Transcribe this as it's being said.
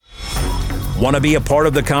Want to be a part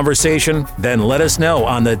of the conversation? Then let us know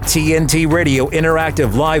on the TNT Radio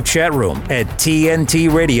Interactive Live chat room at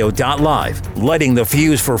tntradio.live. Lighting the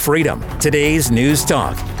fuse for freedom. Today's News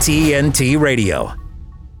Talk, TNT Radio.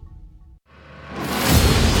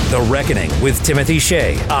 The Reckoning with Timothy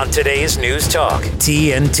Shea on today's News Talk,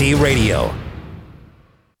 TNT Radio.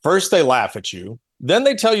 First, they laugh at you. Then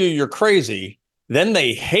they tell you you're crazy. Then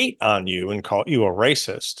they hate on you and call you a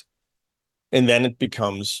racist. And then it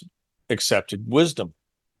becomes accepted wisdom.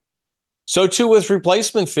 So too with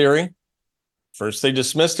replacement theory. First, they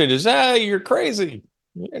dismissed it as, you're crazy.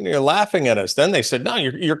 And you're laughing at us. Then they said, no,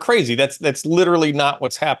 you're crazy. That's literally not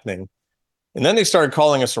what's happening. And then they started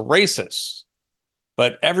calling us a racist.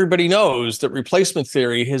 But everybody knows that replacement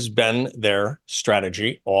theory has been their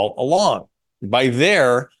strategy all along. By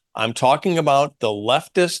there, I'm talking about the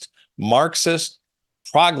leftist, Marxist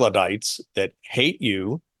troglodytes that hate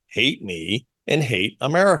you, hate me, and hate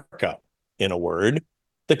America. In a word,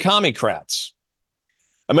 the commie-crats.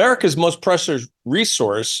 America's most precious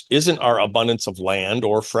resource isn't our abundance of land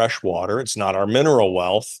or fresh water. It's not our mineral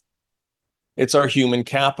wealth. It's our human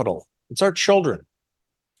capital. It's our children.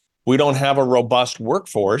 We don't have a robust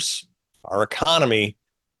workforce. Our economy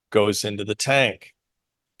goes into the tank.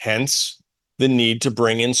 Hence, the need to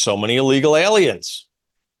bring in so many illegal aliens.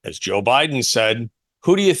 As Joe Biden said,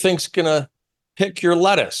 who do you think's going to pick your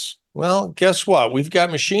lettuce? Well, guess what? We've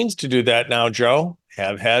got machines to do that now, Joe.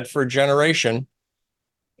 Have had for a generation.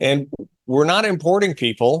 And we're not importing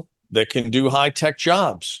people that can do high-tech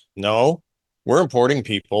jobs. No, we're importing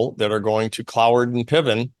people that are going to Cloward and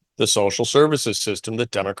Piven the social services system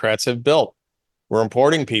that Democrats have built. We're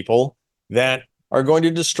importing people that are going to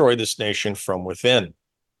destroy this nation from within.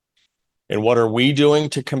 And what are we doing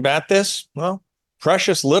to combat this? Well,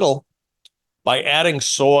 precious little. By adding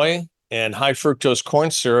soy and high fructose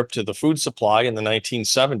corn syrup to the food supply in the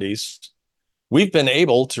 1970s, we've been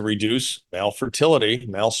able to reduce male fertility,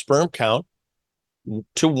 male sperm count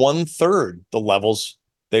to 1/3 the levels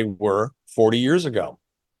they were 40 years ago.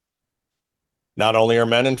 Not only are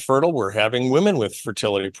men infertile, we're having women with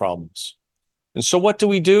fertility problems. And so what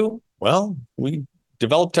do? Well, we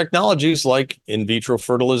develop technologies like in vitro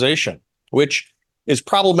fertilization, which is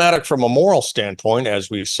problematic from a moral standpoint, as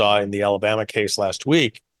we saw in the Alabama case last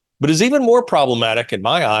week, but is even more problematic in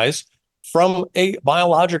my eyes from a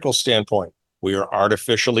biological standpoint. We are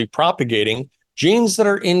artificially propagating genes that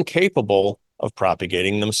are incapable of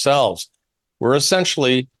propagating themselves. We're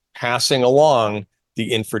essentially passing along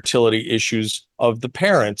the infertility issues of the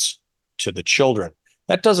parents to the children.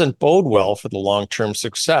 That doesn't bode well for the long-term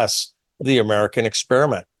success of the American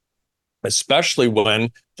experiment, especially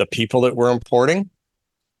when the people that we're importing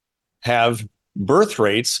have birth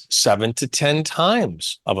rates 7 to 10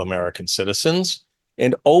 times of American citizens.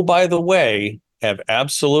 And oh, by the way, have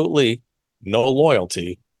absolutely no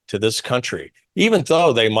loyalty to this country, even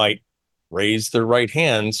though they might raise their right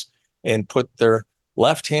hands and put their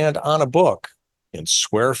left hand on a book and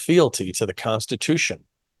swear fealty to the Constitution.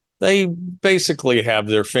 They basically have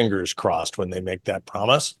their fingers crossed when they make that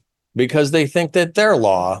promise because they think that their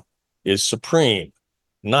law is supreme,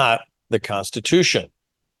 not the Constitution.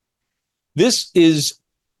 This is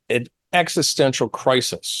an existential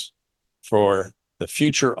crisis for the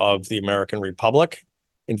future of the American Republic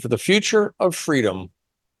and for the future of freedom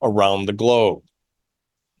around the globe.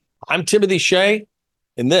 I'm Timothy Shea,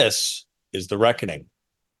 and this is The Reckoning.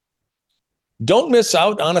 Don't miss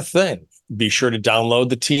out on a thing. Be sure to download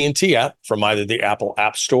the TNT app from either the Apple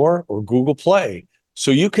App Store or Google Play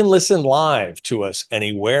so you can listen live to us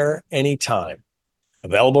anywhere, anytime.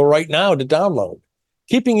 Available right now to download,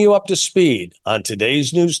 keeping you up to speed on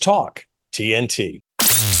today's News Talk, TNT.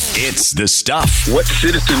 It's the stuff. What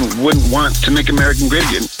citizen wouldn't want to make America great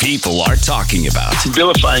again? People are talking about.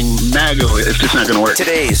 Vilifying MAGA, it's just not going to work.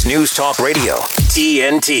 Today's News Talk Radio,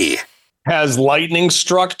 TNT. Has lightning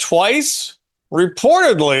struck twice?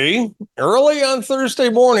 Reportedly, early on Thursday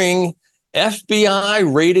morning, FBI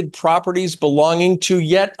raided properties belonging to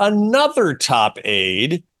yet another top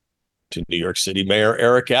aide to New York City Mayor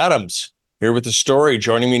Eric Adams. Here with the story,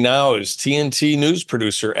 joining me now is TNT news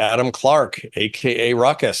producer Adam Clark, a.k.a.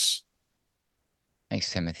 Ruckus. Thanks,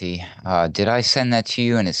 Timothy. Did I send that to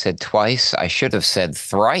you and it said twice? I should have said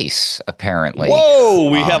thrice, apparently. Whoa,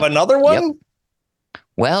 we have another one? Yep.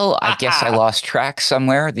 Well, I guess I lost track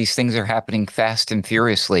somewhere. These things are happening fast and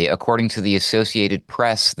furiously. According to the Associated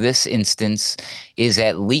Press, this instance is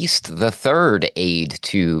at least the third aide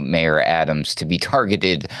to Mayor Adams to be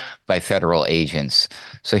targeted by federal agents.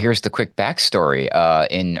 So here's the quick backstory.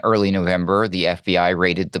 In early November, the FBI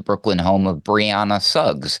raided the Brooklyn home of Brianna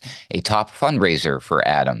Suggs, a top fundraiser for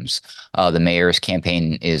Adams. The mayor's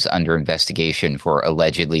campaign is under investigation for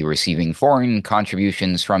allegedly receiving foreign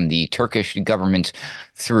contributions from the Turkish government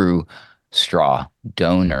through straw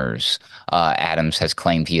donors. Adams has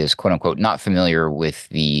claimed he is, quote unquote, not familiar with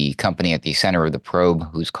the company at the center of the probe,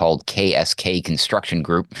 who's called KSK Construction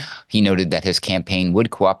Group. He noted that his campaign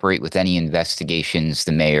would cooperate with any investigations.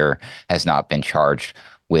 The mayor has not been charged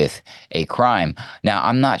with a crime. Now,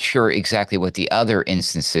 I'm not sure exactly what the other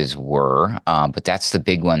instances were, but that's the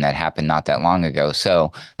big one that happened not that long ago.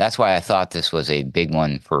 So that's why I thought this was a big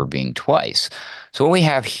one for being twice. So what we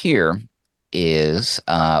have here is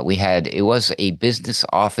it was a business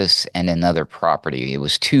office and another property. It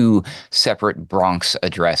was two separate Bronx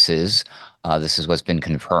addresses. This is what's been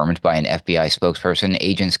confirmed by an FBI spokesperson.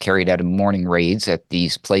 Agents carried out morning raids at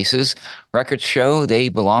these places. Records show they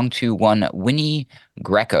belong to one Winnie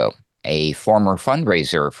Greco, a former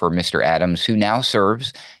fundraiser for Mr. Adams, who now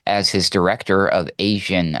serves as his director of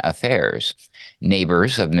Asian affairs.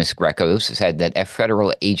 Neighbors of Miss Greco's said that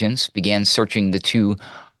federal agents began searching the two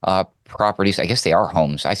properties. I guess they are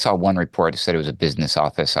homes. I saw one report that said it was a business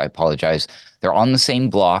office. I apologize. They're on the same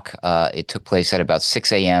block. It took place at about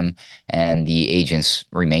 6 a.m., and the agents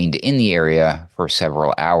remained in the area for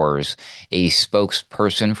several hours. A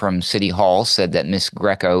spokesperson from City Hall said that Miss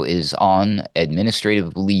Greco is on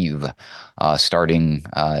administrative leave starting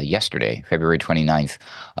yesterday, February 29th.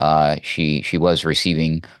 She was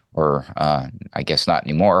receiving, or I guess not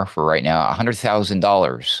anymore for right now,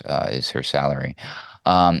 $100,000 is her salary.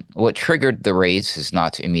 What triggered the raids is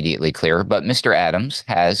not immediately clear, but Mr. Adams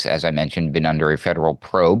has, as I mentioned, been under a federal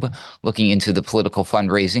probe looking into the political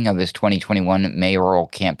fundraising of his 2021 mayoral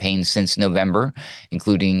campaign since November,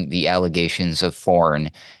 including the allegations of foreign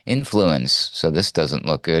influence. So this doesn't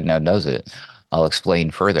look good now, does it? I'll explain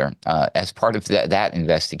further. As part of that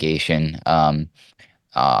investigation,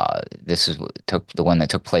 the one that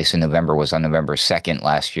took place in November was on November 2nd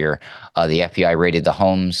last year. The FBI raided the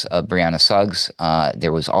homes of Brianna Suggs.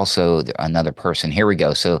 There was also another person. Here we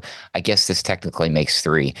go. So I guess this technically makes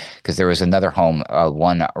three, because there was another home,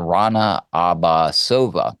 one Rana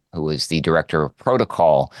Abbasova, who was the director of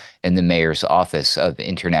protocol in the mayor's office of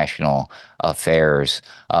international affairs.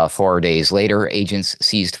 4 days later, agents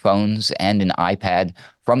seized phones and an iPad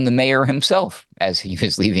from the mayor himself as he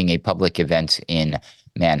was leaving a public event in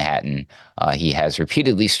Manhattan. He has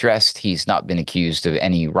repeatedly stressed he's not been accused of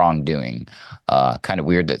any wrongdoing. Kind of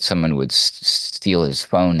weird that someone would steal his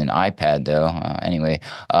phone and iPad, though. Anyway,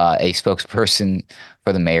 a spokesperson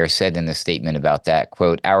for the mayor said in a statement about that,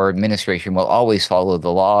 quote, "Our administration will always follow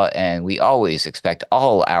the law, and we always expect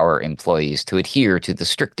all our employees to adhere to the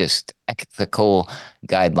strictest ethical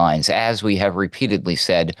guidelines. As we have repeatedly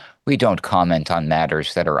said, we don't comment on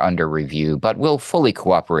matters that are under review, but will fully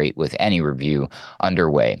cooperate with any review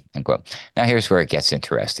underway," end quote. Now, here's where it gets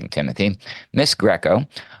interesting, Timothy. Miss Greco,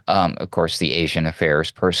 of course, the Asian affairs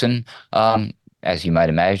person, as you might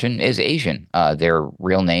imagine, is Asian. Their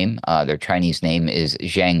real name, their Chinese name is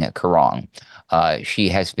Zhang Kerong. She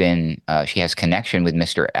has connection with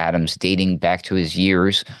Mr. Adams dating back to his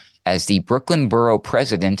years as the Brooklyn Borough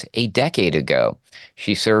president a decade ago.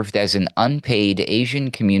 She served as an unpaid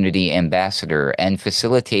Asian community ambassador and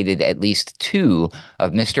facilitated at least two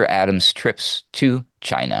of Mr. Adams' trips to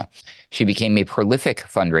China. She became a prolific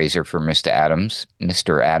fundraiser for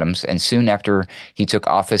Mr. Adams, and soon after he took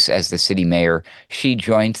office as the city mayor, she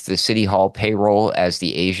joined the City Hall payroll as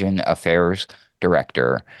the Asian Affairs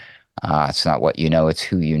Director. It's not what you know, it's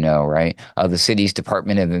who you know, right? The city's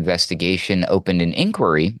Department of Investigation opened an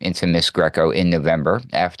inquiry into Miss Greco in November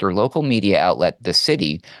after local media outlet The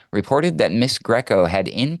City reported that Miss Greco had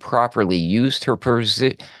improperly used her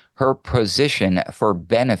position for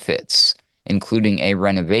benefits, including a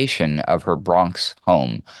renovation of her Bronx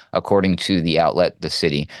home. According to the outlet The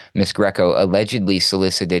City, Ms. Greco allegedly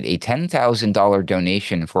solicited a $10,000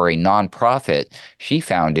 donation for a nonprofit she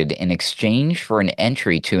founded in exchange for an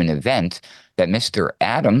entry to an event that Mr.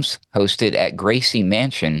 Adams hosted at Gracie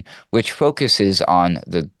Mansion, which focuses on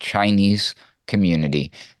the Chinese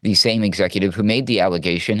community. The same executive who made the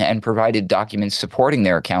allegation and provided documents supporting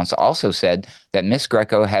their accounts also said that Miss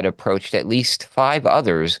Greco had approached at least 5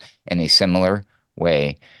 others in a similar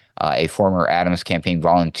way. A former Adams campaign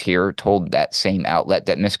volunteer told that same outlet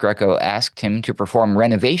that Miss Greco asked him to perform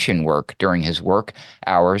renovation work during his work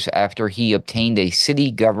hours after he obtained a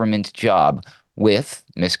city government job with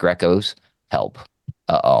Miss Greco's help.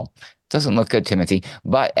 Uh-oh. Doesn't look good, Timothy.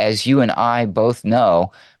 But as you and I both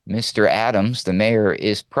know, Mr. Adams, the mayor,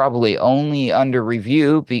 is probably only under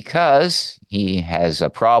review because he has a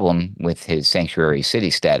problem with his sanctuary city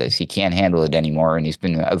status. He can't handle it anymore, and he's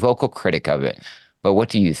been a vocal critic of it. But what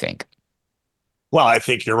do you think? Well, I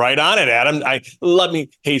think you're right on it, Adam. Let me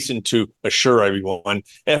hasten to assure everyone,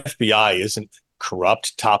 FBI isn't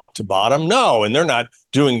corrupt top to bottom. No, and they're not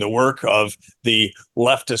doing the work of the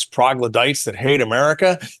leftist troglodytes that hate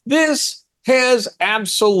America. This has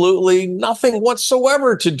absolutely nothing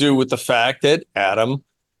whatsoever to do with the fact that Adam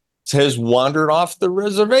has wandered off the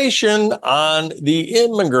reservation on the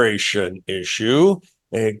immigration issue,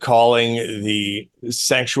 calling the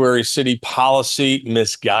sanctuary city policy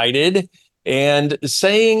misguided and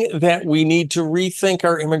saying that we need to rethink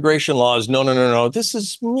our immigration laws. No. This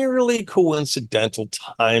is merely coincidental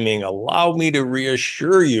timing. Allow me to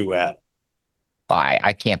reassure you, Ed.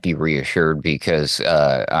 I can't be reassured because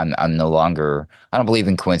I'm no longer, I don't believe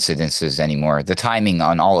in coincidences anymore. The timing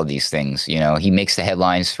on all of these things, he makes the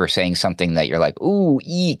headlines for saying something that you're like, ooh,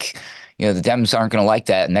 eek. The Dems aren't going to like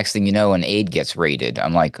that. Next thing you know, an aide gets raided.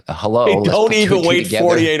 I'm like, hello. They don't even wait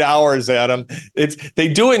 48 hours, Adam.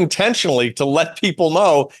 They do it intentionally to let people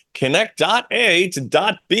know, connect dot A to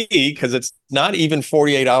dot B, because it's not even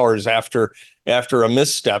 48 hours after a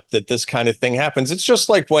misstep that this kind of thing happens. It's just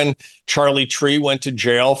like when Charlie Tree went to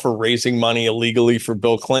jail for raising money illegally for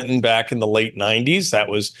Bill Clinton back in the late 90s. That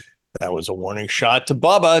was a warning shot to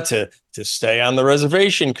Bubba to stay on the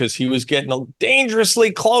reservation because he was getting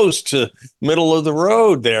dangerously close to middle of the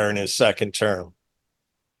road there in his second term.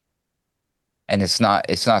 And it's not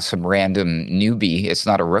some random newbie. It's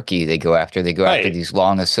not a rookie they go after. They go Right. after these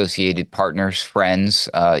long associated partners, friends.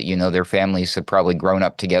 Their families have probably grown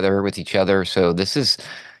up together with each other. So this is,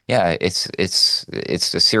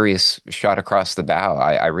 it's a serious shot across the bow.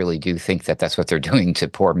 I really do think that that's what they're doing to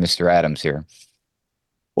poor Mr. Adams here.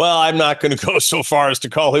 Well, I'm not going to go so far as to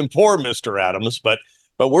call him poor Mr. Adams, but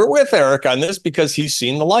we're with Eric on this because he's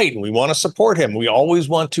seen the light and we want to support him. We always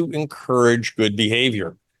want to encourage good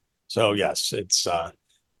behavior. So yes,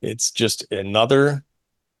 it's just another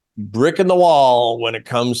brick in the wall when it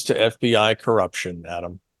comes to FBI corruption,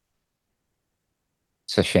 Adam.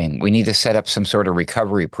 It's a shame. We need to set up some sort of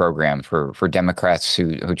recovery program for Democrats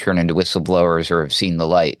who turn into whistleblowers or have seen the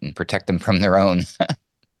light and protect them from their own.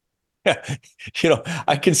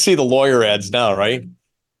 I can see the lawyer ads now, right?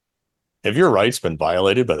 Have your rights been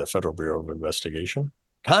violated by the Federal Bureau of Investigation?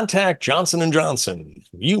 Contact Johnson & Johnson.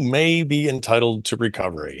 You may be entitled to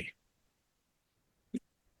recovery.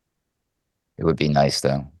 It would be nice,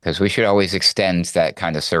 though, because we should always extend that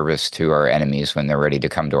kind of service to our enemies when they're ready to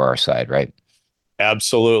come to our side, right?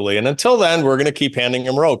 Absolutely. And until then, we're going to keep handing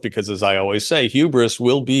them rope because, as I always say, hubris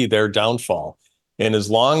will be their downfall. And as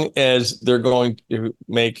long as they're going to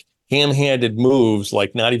make ham-handed moves,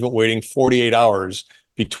 like not even waiting 48 hours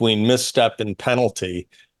between misstep and penalty,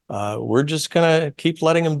 we're just going to keep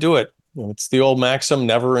letting them do it. It's the old maxim,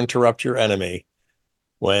 never interrupt your enemy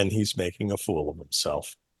when he's making a fool of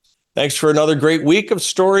himself. Thanks for another great week of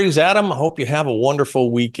stories, Adam. I hope you have a wonderful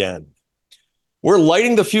weekend. We're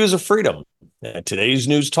lighting the fuse of freedom at today's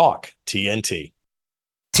News Talk, TNT.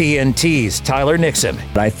 TNT's Tyler Nixon.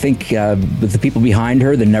 I think with the people behind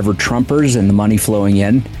her, the never Trumpers and the money flowing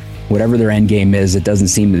in, whatever their end game is, it doesn't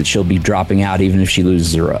seem that she'll be dropping out even if she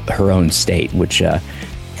loses her own state, which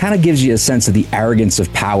kind of gives you a sense of the arrogance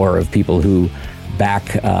of power of people who back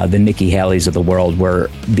the Nikki Haley's of the world, where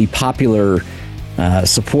the popular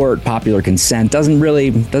support, popular consent doesn't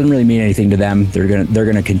really mean anything to them. They're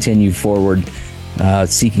gonna continue forward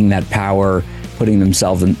seeking that power, putting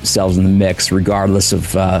themselves in the mix, regardless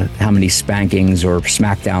of how many spankings or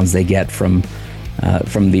smackdowns they get from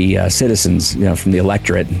the citizens, from the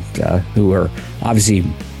electorate, who are obviously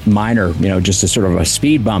minor, just a sort of a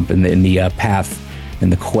speed bump in the path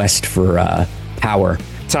in the quest for power.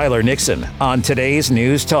 Tyler Nixon on today's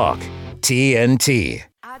News Talk, TNT.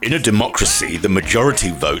 In a democracy, the majority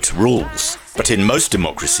vote rules. But in most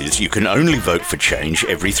democracies, you can only vote for change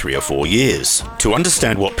every 3 or 4 years. To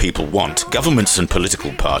understand what people want, governments and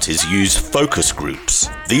political parties use focus groups.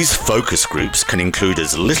 These focus groups can include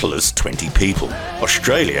as little as 20 people.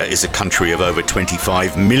 Australia is a country of over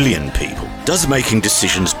 25 million people. Does making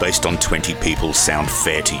decisions based on 20 people sound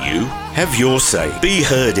fair to you? Have your say. Be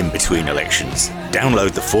heard in between elections.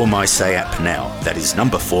 Download the 4MySay app now. That is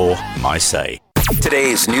number 4, MySay.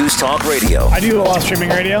 Today's News Talk Radio. I do a lot of streaming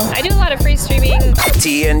radio. I do a lot of free streaming.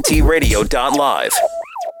 TNTRadio.live.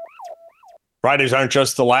 Fridays aren't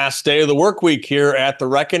just the last day of the work week here at The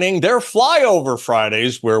Reckoning. They're flyover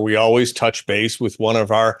Fridays, where we always touch base with one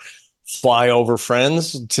of our flyover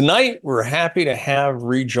friends. Tonight, we're happy to have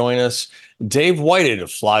rejoin us Dave Whited of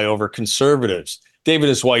Flyover Conservatives. Dave and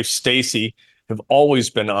his wife, Stacy, have always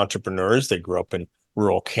been entrepreneurs. They grew up in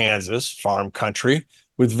rural Kansas, farm country,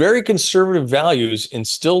 with very conservative values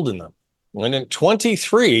instilled in them. And in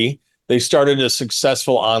 23, they started a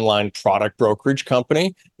successful online product brokerage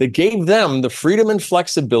company that gave them the freedom and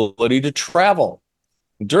flexibility to travel.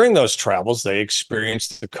 During those travels, they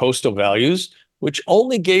experienced the coastal values, which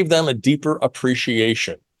only gave them a deeper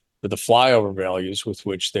appreciation for the flyover values with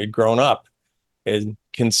which they'd grown up and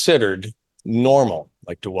considered normal. I'd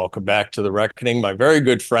like to welcome back to the reckoning my very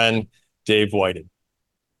good friend, Dave Whited.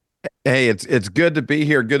 Hey, it's good to be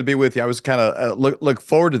here. Good to be with you. I was kind of look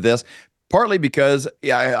forward to this, partly because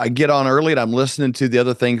I get on early and I'm listening to the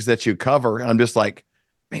other things that you cover, and I'm just like,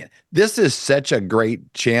 man, this is such a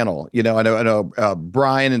great channel. I know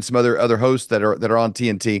Brian and some other hosts that are on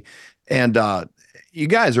TNT, and you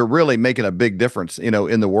guys are really making a big difference,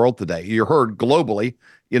 in the world today. You're heard globally.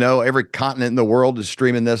 Every continent in the world is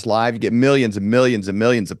streaming this live. You get millions and millions and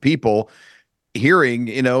millions of people hearing,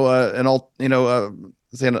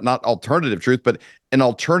 saying not alternative truth, but an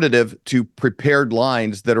alternative to prepared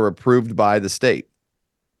lines that are approved by the state.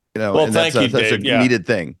 Well, and thank you, that's Dave. a needed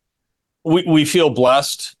thing. We feel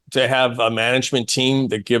blessed to have a management team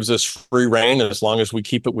that gives us free reign as long as we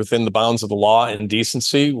keep it within the bounds of the law and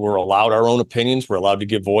decency. We're allowed our own opinions. We're allowed to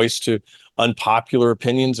give voice to unpopular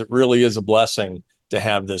opinions. It really is a blessing to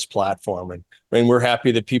have this platform. And we're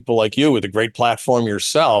happy that people like you with a great platform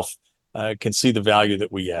yourself can see the value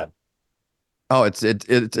that we add. Oh,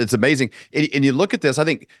 it's amazing. And you look at this, I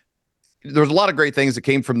think there's a lot of great things that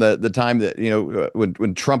came from the time that,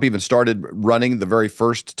 when Trump even started running the very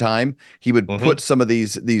first time, he would put some of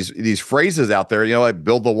these phrases out there, like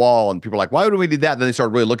build the wall, and people are like, why would we do that? And then they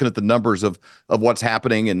started really looking at the numbers of what's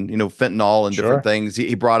happening and, fentanyl and different things.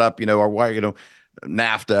 He brought up,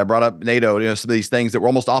 NAFTA, brought up NATO, some of these things that were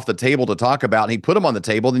almost off the table to talk about. And he put them on the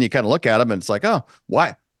table. Then you kind of look at them and it's like, oh,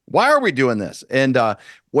 why are we doing this? And the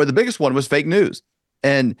biggest one was fake news.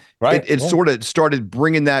 And it sort of started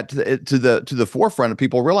bringing that to the forefront of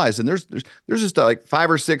people realizing there's just like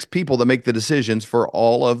 5 or 6 people that make the decisions for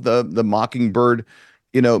all of the Mockingbird,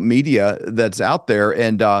 media that's out there.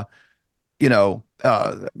 And,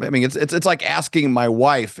 it's like asking my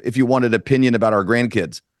wife if you want an opinion about our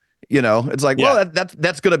grandkids. It's like, well,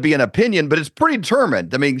 that's going to be an opinion, but it's pretty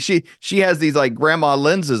determined. I mean, she has these like grandma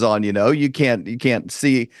lenses on, you can't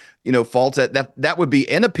see, faults that would be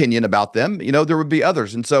an opinion about them. There would be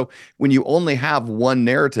others. And so when you only have one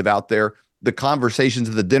narrative out there, the conversations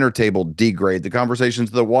at the dinner table degrade, the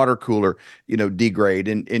conversations at the water cooler, degrade.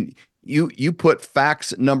 And you put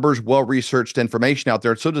facts, numbers, well-researched information out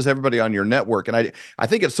there. And so does everybody on your network. And I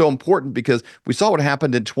think it's so important because we saw what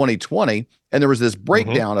happened in 2020. And there was this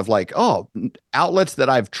breakdown of like, outlets that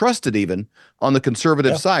I've trusted even on the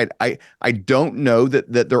conservative side. I don't know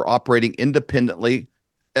that they're operating independently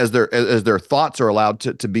as their thoughts are allowed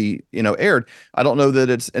to be, aired. I don't know that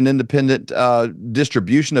it's an independent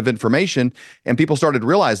distribution of information. And people started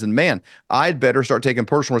realizing, man, I'd better start taking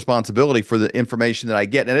personal responsibility for the information that I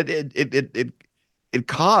get. And it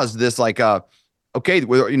caused this like, okay,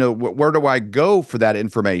 where do I go for that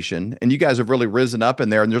information? And you guys have really risen up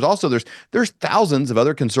in there. And there's thousands of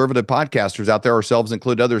other conservative podcasters out there, ourselves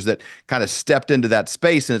included, others that kind of stepped into that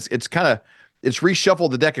space. And it's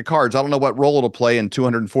reshuffled the deck of cards. I don't know what role it'll play in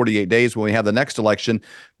 248 days when we have the next election,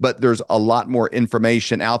 but there's a lot more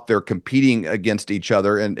information out there competing against each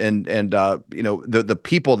other, and the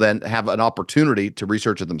people then have an opportunity to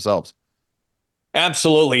research it themselves.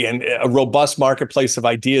 Absolutely. And a robust marketplace of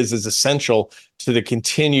ideas is essential to the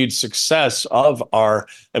continued success of our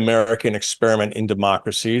American experiment in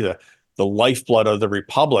democracy. The lifeblood of the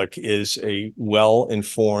republic is a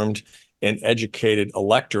well-informed and educated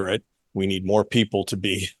electorate. We need more people to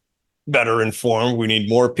be better informed. We need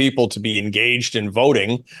more people to be engaged in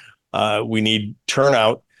voting. We need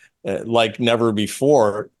turnout like never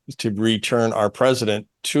before to return our president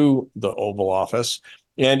to the Oval Office.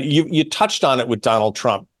 And you touched on it with Donald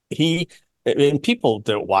Trump. And people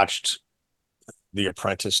that watched The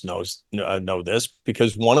Apprentice know this,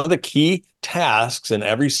 because one of the key tasks in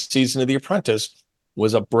every season of The Apprentice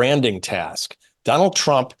was a branding task. Donald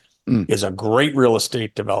Trump is a great real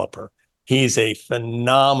estate developer. He's a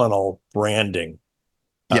phenomenal branding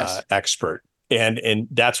expert. And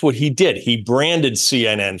that's what he did. He branded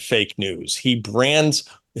CNN fake news. He brands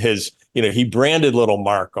he branded little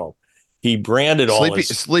Marco. He branded all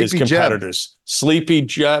his competitors. Jeb. Sleepy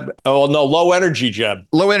Jeb. Oh, no, low energy Jeb.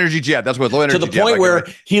 Low energy Jeb. That's what low energy Jeb. To the point where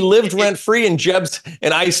he lived rent free in Jeb's,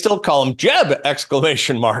 and I still call him Jeb! !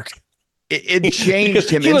 It changed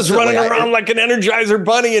him. He was running around like an Energizer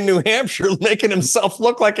bunny in New Hampshire, making himself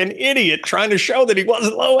look like an idiot, trying to show that he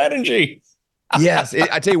wasn't low energy. Yes,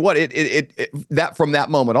 I tell you what, that from that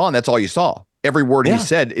moment on, that's all you saw. Every word he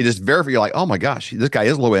said, it just verified. You're like, oh my gosh, this guy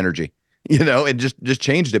is low energy. It just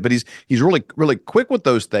changed it. But he's really, really quick with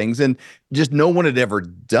those things, and just no one had ever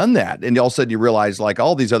done that. And all of a sudden you realize, like,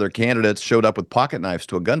 all these other candidates showed up with pocket knives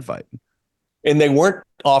to a gunfight. And they weren't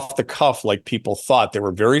off the cuff like people thought. They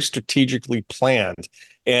were very strategically planned.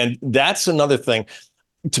 And that's another thing.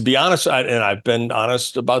 To be honest, and I've been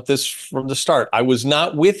honest about this from the start, I was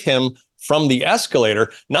not with him from the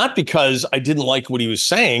escalator, not because I didn't like what he was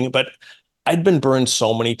saying, but I'd been burned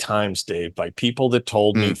so many times, Dave, by people that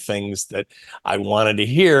told me things that I wanted to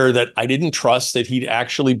hear that I didn't trust that he'd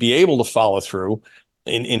actually be able to follow through,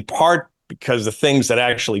 in part because the things that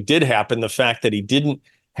actually did happen, the fact that he didn't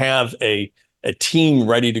have a team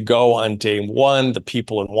ready to go on day one, the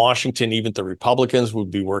people in Washington, even the Republicans, would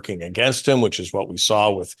be working against him, which is what we saw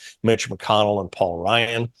with Mitch McConnell and Paul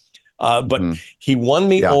Ryan. But he won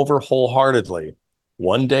me over wholeheartedly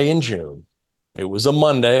one day in June. It was a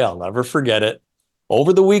Monday. I'll never forget it.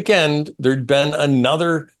 Over the weekend, there'd been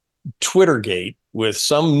another Twittergate with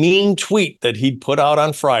some mean tweet that he'd put out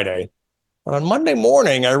on Friday. But on Monday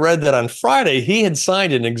morning, I read that on Friday, he had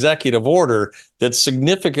signed an executive order that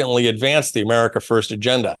significantly advanced the America First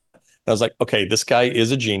agenda. And I was like, okay, this guy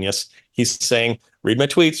is a genius. He's saying, read my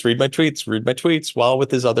tweets, read my tweets, read my tweets, while with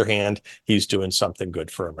his other hand, he's doing something good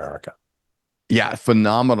for America. Yeah,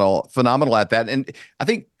 phenomenal at that. And I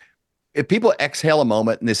think if people exhale a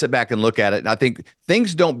moment and they sit back and look at it, and I think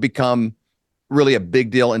things don't become really a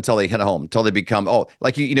big deal until they hit home, until they become,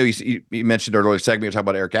 like, you mentioned earlier segment, you're talking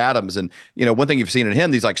about Eric Adams. And, one thing you've seen in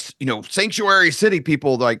him, these like, sanctuary city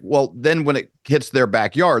people, like, well, then when it hits their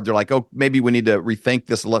backyard, they're like, oh, maybe we need to rethink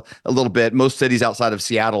this a little bit. Most cities outside of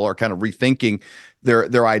Seattle are kind of rethinking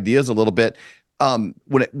their ideas a little bit.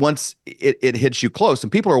 Once it hits you close,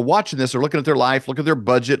 and people are watching this, they're looking at their life, looking at their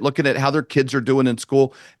budget, looking at how their kids are doing in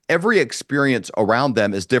school. Every experience around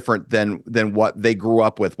them is different than what they grew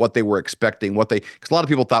up with, what they were expecting, because a lot of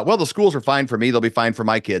people thought, well, the schools are fine for me, they'll be fine for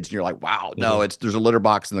my kids. And you're like, wow, no, there's a litter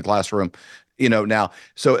box in the classroom. Now.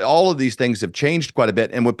 So all of these things have changed quite a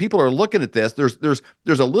bit. And when people are looking at this, there's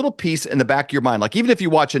a little piece in the back of your mind. Like, even if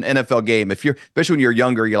you watch an NFL game, especially when you're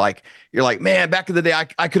younger, you're like, man, back in the day,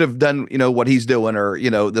 I could have done, what he's doing, or,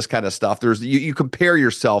 this kind of stuff. You compare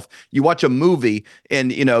yourself. You watch a movie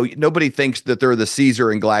and, nobody thinks that they're the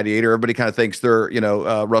Caesar and Gladiator. Everybody kind of thinks they're,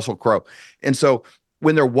 Russell Crowe. And so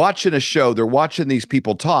when they're watching a show, they're watching these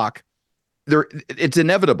people talk, it's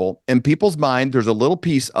inevitable in people's mind. There's a little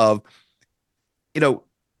piece of,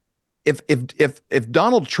 if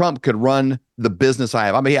Donald Trump could run the business I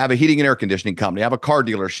have, I have a heating and air conditioning company, I have a car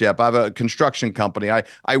dealership, I have a construction company, I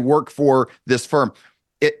work for this firm.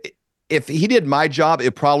 If he did my job,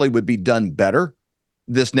 it probably would be done better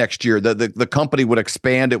this next year. The company would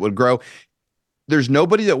expand, it would grow. There's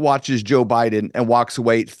nobody that watches Joe Biden and walks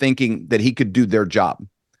away thinking that he could do their job.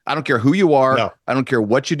 I don't care who you are. No. I don't care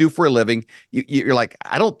what you do for a living. You're like,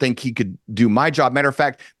 I don't think he could do my job. Matter of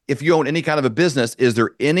fact, if you own any kind of a business, is there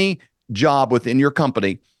any job within your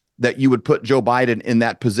company that you would put Joe Biden in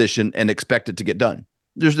that position and expect it to get done?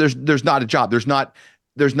 There's not a job. There's not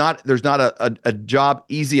a job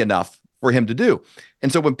easy enough for him to do.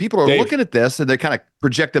 And so when people are looking at this and they kind of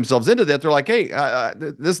project themselves into that, they're like, hey,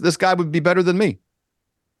 this guy would be better than me.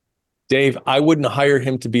 Dave, I wouldn't hire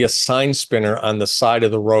him to be a sign spinner on the side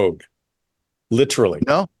of the road. Literally.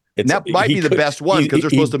 No, that might be the best one, because they're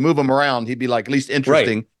supposed to move him around. He'd be like at least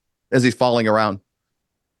interesting as he's falling around.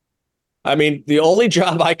 I mean, the only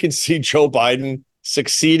job I can see Joe Biden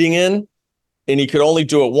succeeding in, and he could only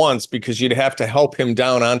do it once because you'd have to help him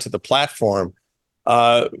down onto the platform.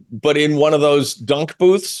 But in one of those dunk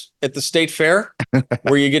booths at the state fair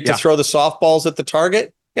where you get to throw the softballs at the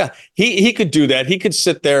target. Yeah, he could do that. He could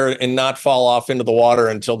sit there and not fall off into the water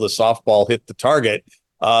until the softball hit the target.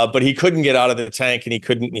 But he couldn't get out of the tank, and he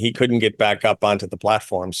couldn't get back up onto the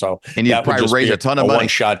platform. So and you'd probably raise a ton of money.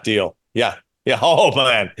 One-shot deal. Yeah. Yeah. Oh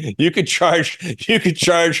man, you could charge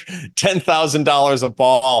 $10,000 a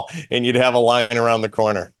ball, and you'd have a line around the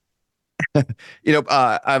corner.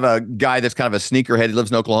 I have a guy that's kind of a sneakerhead. He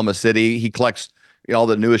lives in Oklahoma City. He collects all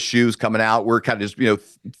the newest shoes coming out. We're kind of just,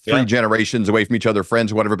 three generations away from each other,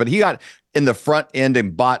 friends or whatever. But he got in the front end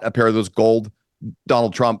and bought a pair of those gold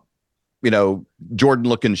Donald Trump, Jordan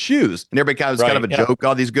looking shoes. And everybody kind of a joke.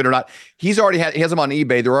 Oh, these good or not? He has them on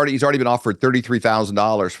eBay. He's already been offered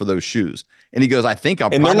 $33,000 for those shoes. And he goes, I think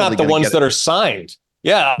and they're not the ones that are signed.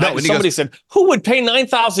 Yeah. No, somebody said, who would pay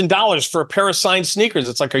 $9,000 for a pair of signed sneakers?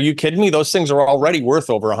 It's like, are you kidding me? Those things are already worth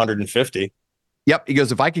over $150. Yep. He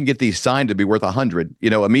goes, if I can get these signed to be worth 100,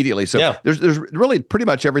 immediately. So there's really pretty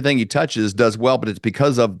much everything he touches does well, but it's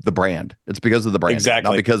because of the brand. It's because of the brand,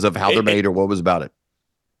 not because of how they're made or what was about it.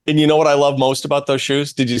 And you know what I love most about those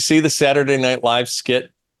shoes? Did you see the Saturday Night Live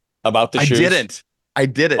skit about the shoes? I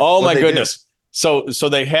didn't. Oh my goodness. So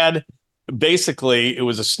they had, basically it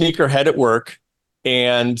was a sneakerhead at work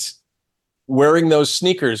and wearing those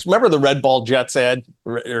sneakers. Remember the Red Ball Jets ad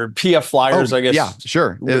or PF Flyers, I guess? Yeah,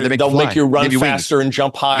 sure. They'll make you run faster and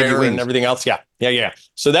jump higher and everything else. Yeah.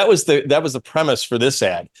 So that was the premise for this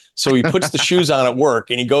ad. So he puts the shoes on at work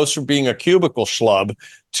and he goes from being a cubicle schlub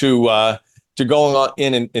to going on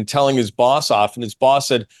in and telling his boss off. And his boss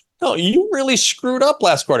said, "No, you really screwed up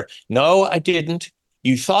last quarter." "No, I didn't.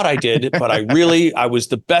 You thought I did, but I was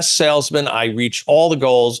the best salesman. I reached all the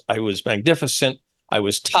goals. I was magnificent. I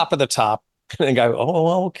was top of the top." And the guy, "Oh,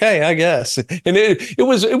 well, okay, I guess." And it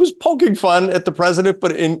was poking fun at the president,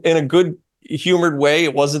 but in a good humored way.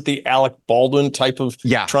 It wasn't the Alec Baldwin type of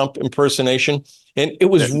Trump impersonation. And it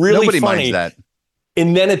was really Nobody funny. minds that.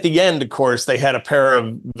 And then at the end, of course, they had a pair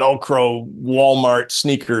of Velcro Walmart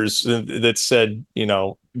sneakers that said,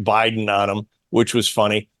 Biden on them, which was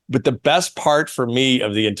funny. But the best part for me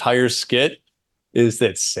of the entire skit is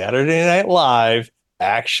that Saturday Night Live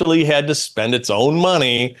actually had to spend its own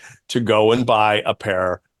money to go and buy a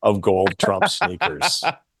pair of gold Trump sneakers.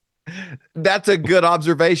 That's a good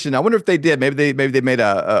observation. I wonder if they did. Maybe they made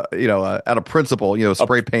a out of principle,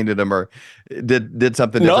 spray painted them or did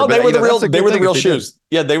something. No, different. they were the real. They were the real shoes.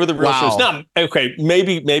 Yeah, they were the real Wow. shoes. Now, okay,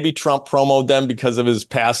 maybe Trump promoted them because of his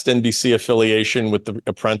past NBC affiliation with The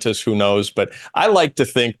Apprentice. Who knows? But I like to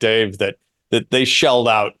think, Dave, that they shelled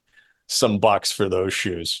out some bucks for those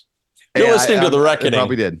shoes. You're listening to The Reckoning.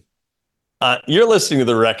 Probably did. You're listening to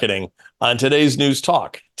The Reckoning on today's News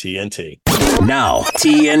Talk, TNT. Now,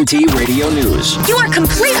 TNT Radio News. You are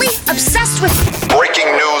completely obsessed with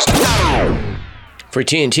breaking news. For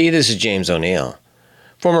TNT, this is James O'Neill.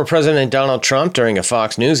 Former President Donald Trump, during a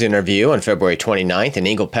Fox News interview on February 29th in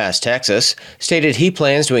Eagle Pass, Texas, stated he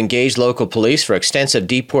plans to engage local police for extensive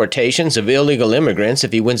deportations of illegal immigrants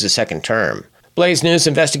if he wins a second term. Blaze News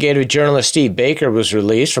investigative journalist Steve Baker was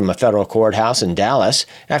released from a federal courthouse in Dallas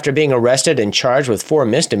after being arrested and charged with 4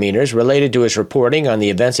 misdemeanors related to his reporting on the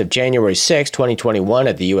events of January 6, 2021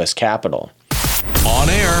 at the U.S. Capitol. On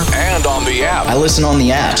air and on the app. I listen on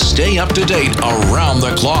the app. Stay up to date around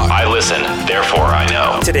the clock. I listen, therefore I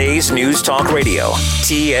know. Today's News Talk Radio,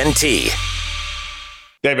 TNT.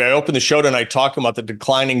 David, I opened the show tonight talking about the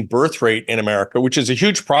declining birth rate in America, which is a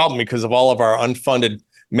huge problem because of all of our unfunded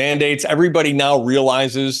mandates. Everybody now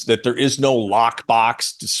realizes that there is no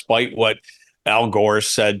lockbox, despite what Al Gore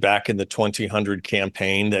said back in the 2000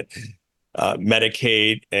 campaign, that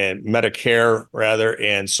Medicaid and Medicare, rather,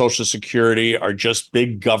 and Social Security are just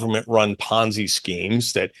big government-run Ponzi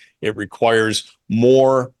schemes, that it requires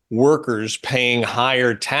more workers paying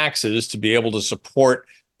higher taxes to be able to support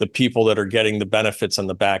the people that are getting the benefits on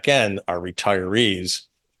the back end, our retirees,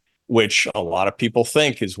 which a lot of people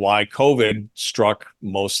think is why COVID struck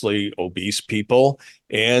mostly obese people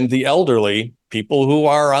and the elderly, people who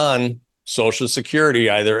are on Social Security,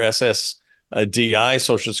 either SSDI,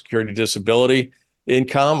 Social Security Disability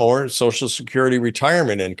income, or Social Security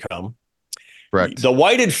retirement income. Correct. The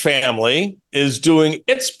Whited family is doing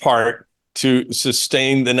its part to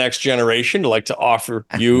sustain the next generation. I'd like to offer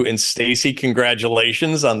you and Stacy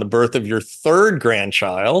congratulations on the birth of your 3rd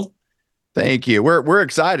grandchild. Thank you. We're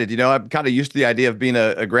excited. I'm kind of used to the idea of being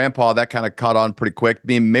a grandpa. That kind of caught on pretty quick.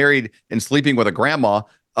 Being married and sleeping with a grandma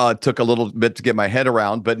took a little bit to get my head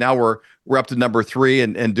around, but now we're up to number 3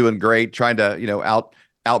 and doing great, trying to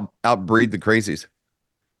outbreed the crazies.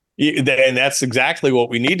 And that's exactly what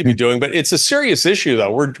we need to be doing. But it's a serious issue,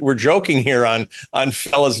 though. We're joking here on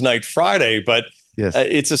Fellas Night Friday, but yes,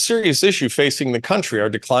 it's a serious issue facing the country, our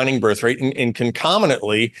declining birth rate, and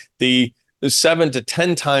concomitantly the 7 to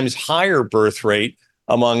 10 times higher birth rate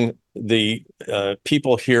among the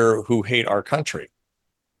people here who hate our country.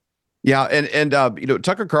 Yeah, and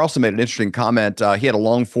Tucker Carlson made an interesting comment. He had a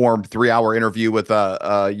long form 3-hour interview with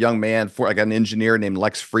a young man, an engineer named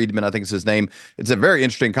Lex Friedman, I think is his name. It's a very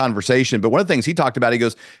interesting conversation. But one of the things he talked about,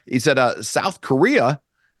 he said South Korea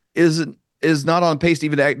is not on pace to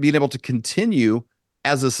even being able to continue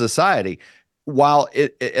as a society, while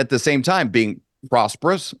at the same time being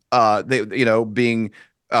prosperous, being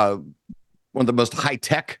one of the most high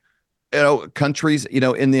tech countries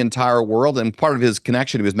in the entire world. And part of his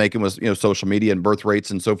connection he was making was social media and birth rates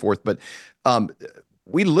and so forth. But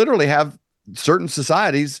we literally have certain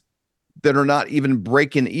societies that are not even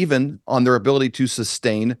breaking even on their ability to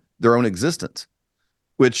sustain their own existence,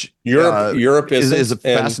 which Europe is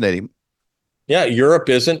fascinating. Yeah, Europe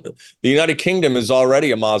isn't. The United Kingdom is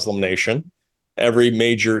already a Muslim nation. Every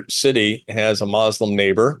major city has a Muslim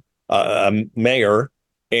neighbor, a mayor,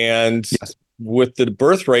 and Yes. with the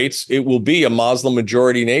birth rates, it will be a Muslim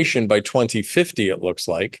majority nation by 2050, it looks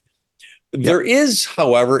like. Yep. There is,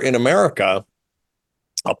 however, in America,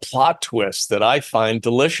 a plot twist that I find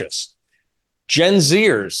delicious. Gen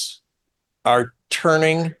Zers are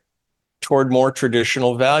turning toward more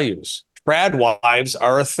traditional values. Trad wives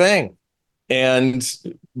are a thing. And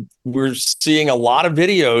we're seeing a lot of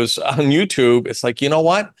videos on YouTube. It's like, you know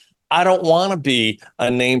what? I don't want to be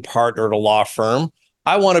a name partner at a law firm.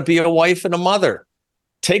 I want to be a wife and a mother.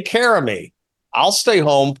 Take care of me. I'll stay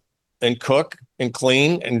home and cook and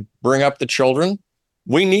clean and bring up the children.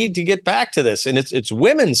 We need to get back to this. And it's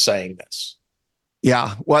women saying this.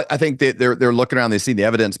 Yeah, well, I think they're looking around. They see the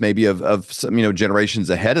evidence maybe of some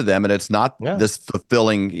generations ahead of them, and it's not this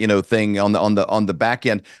fulfilling thing on the back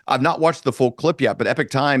end. I've not watched the full clip yet, but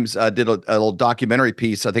Epic Times did a little documentary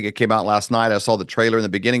piece. I think it came out last night. I saw the trailer in the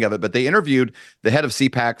beginning of it, but they interviewed the head of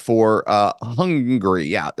CPAC for Hungary.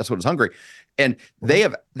 Yeah, that's what it's, Hungary. And they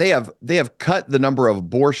have cut the number of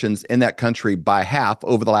abortions in that country by half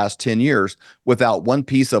over the last 10 years without one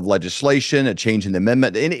piece of legislation, a change in the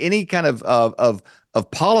amendment, any kind of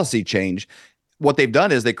policy change. What they've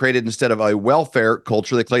done is they created, instead of a welfare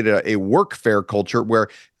culture, they created a workfare culture where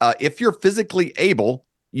if you're physically able,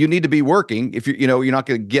 you need to be working. If you're not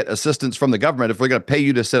going to get assistance from the government. If we're going to pay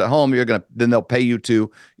you to sit at home, then they'll pay you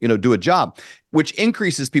to, do a job, which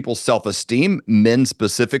increases people's self-esteem, men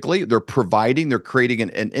specifically. They're creating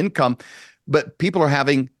an income, but people are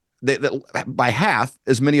having by half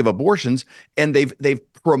as many of abortions, and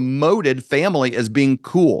they've promoted family as being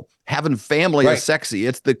cool. Having family is sexy.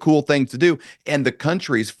 It's the cool thing to do. And the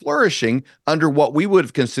country's flourishing under what we would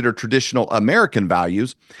have considered traditional American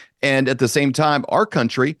values. And at the same time, our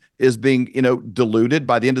country is being, diluted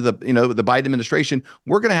by the end of the Biden administration.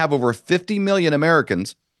 We're going to have over 50 million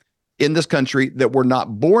Americans in this country that were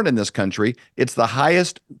not born in this country. It's the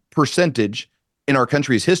highest percentage in our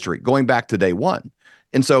country's history, going back to day one.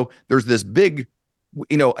 And so there's this big,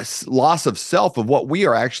 loss of self of what we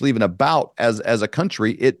are actually even about as a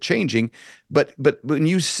country, it changing. But when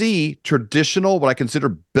you see traditional, what I consider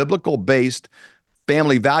biblical based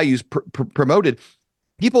family values promoted,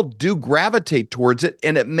 people do gravitate towards it,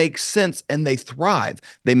 and it makes sense, and they thrive.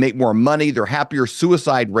 They make more money. They're happier.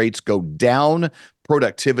 Suicide rates go down.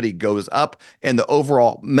 Productivity goes up, and the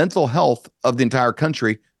overall mental health of the entire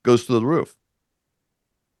country goes through the roof.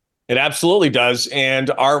 It absolutely does.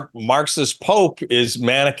 And our Marxist Pope is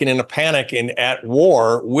mannequin in a panic and at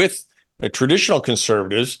war with the traditional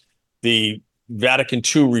conservatives. The Vatican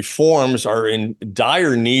II reforms are in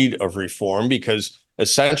dire need of reform because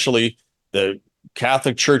essentially the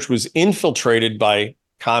Catholic Church was infiltrated by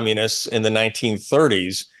communists in the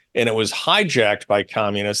 1930s, and it was hijacked by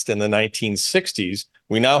communists in the 1960s.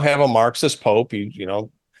 We now have a Marxist Pope,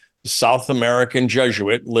 South American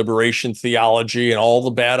Jesuit, liberation theology, and all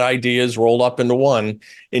the bad ideas rolled up into one.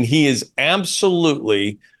 And he is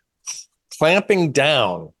absolutely clamping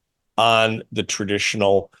down on the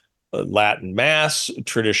traditional Latin Mass,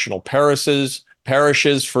 traditional parishes.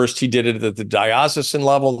 First, he did it at the diocesan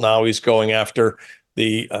level. Now he's going after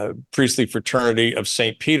the priestly fraternity of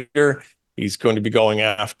St. Peter. He's going to be going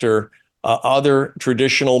after other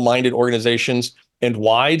traditional-minded organizations. And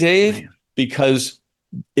why, Dave? Man. Because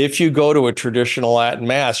if you go to a traditional Latin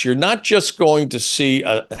Mass, you're not just going to see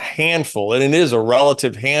a handful, and it is a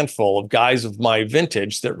relative handful of guys of my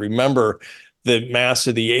vintage that remember the Mass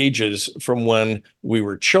of the Ages from when we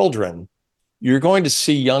were children. You're going to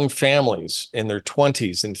see young families in their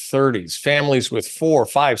 20s and 30s, families with 4,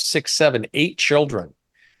 5, 6, 7, 8 children.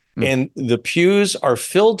 And the pews are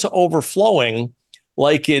filled to overflowing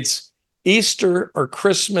like it's Easter or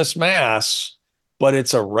Christmas Mass, but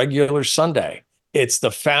it's a regular Sunday. It's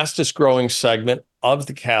the fastest growing segment of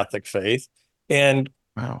the Catholic faith. And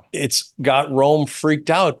It's got Rome freaked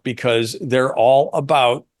out because they're all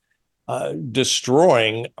about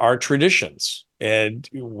destroying our traditions. And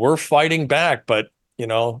we're fighting back. But,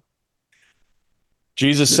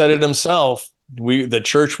 Jesus said it himself. The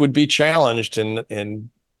church would be challenged and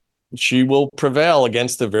she will prevail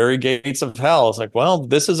against the very gates of hell. It's like, well,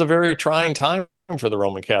 this is a very trying time for the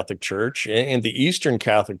Roman Catholic Church and the Eastern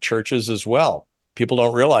Catholic churches as well. People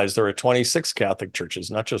don't realize there are 26 Catholic churches,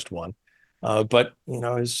 not just one. But,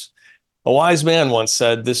 as a wise man once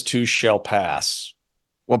said, this too shall pass.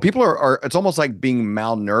 Well, people are it's almost like being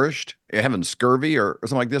malnourished, having scurvy or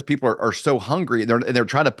something like this. People are so hungry. They're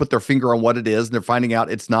trying to put their finger on what it is, and they're finding out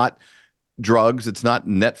it's not drugs. It's not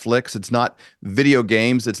Netflix. It's not video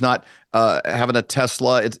games. It's not having a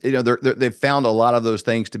Tesla. It's, they've found a lot of those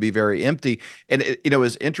things to be very empty. And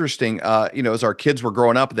it's interesting, as our kids were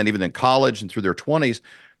growing up and then even in college and through their 20s,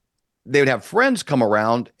 they would have friends come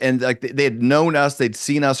around and like they had known us, they'd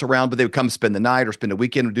seen us around, but they would come spend the night or spend a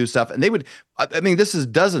weekend and do stuff. And they would, this is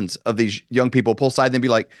dozens of these young people pull aside and be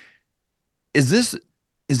like, is this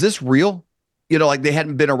real? Like they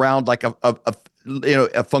hadn't been around like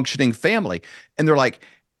a functioning family. And they're like,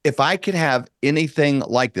 if I could have anything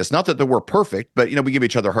like this, not that we're perfect, but we give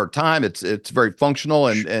each other a hard time. It's very functional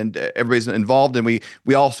and everybody's involved. And we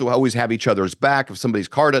also always have each other's back. If somebody's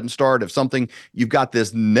car doesn't start, if something, you've got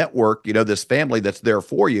this network, this family that's there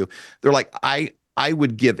for you. They're like, I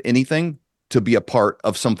would give anything to be a part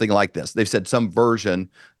of something like this. They've said some version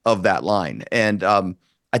of that line. And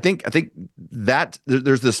I think that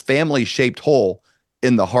there's this family shaped hole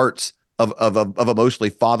in the hearts of a mostly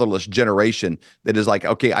fatherless generation that is like,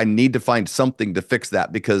 okay, I need to find something to fix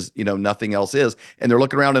that because nothing else is. And they're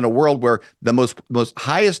looking around in a world where the most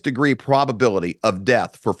highest degree probability of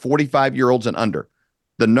death for 45-year-olds and under,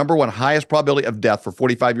 the number one highest probability of death for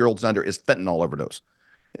 45-year-olds and under is fentanyl overdose.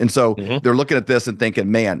 And so they're looking at this and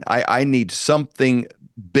thinking, man, I need something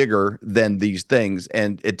bigger than these things.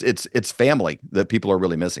 And it's family that people are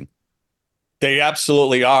really missing. They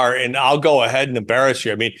absolutely are. And I'll go ahead and embarrass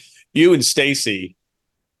you. I mean, you and Stacy,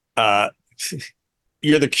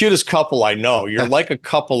 you're the cutest couple I know. You're like a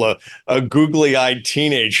couple of googly-eyed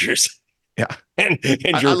teenagers. Yeah. And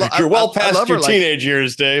you're well past your teenage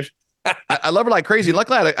years, Dave. I love her like crazy.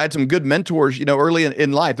 Luckily, I had some good mentors, early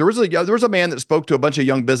in life. There was a man that spoke to a bunch of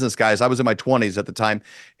young business guys. I was in my 20s at the time.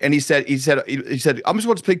 And he said, I'm just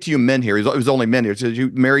going to speak to you men here. It was only men here. He said, you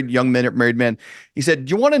married young men, married men. He said,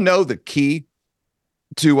 do you want to know the key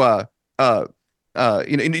to, do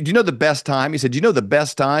you know the best time? He said, do you know the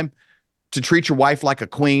best time to treat your wife like a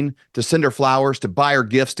queen, to send her flowers, to buy her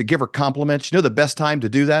gifts, to give her compliments? You know the best time to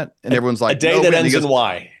do that? And everyone's like, a day that ends in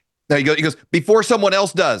Y. No, he goes, before someone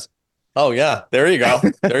else does. Oh yeah, there you go.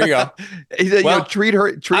 There you go. He said, treat her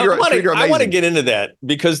amazing. I want to get into that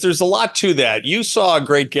because there's a lot to that. You saw a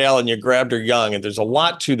great gal and you grabbed her young, and there's a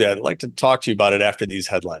lot to that. I'd like to talk to you about it after these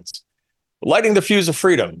headlines. Lighting the fuse of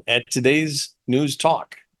freedom at today's News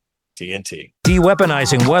Talk. TNT.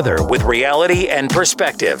 De-weaponizing weather with reality and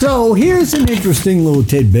perspective. So here's an interesting little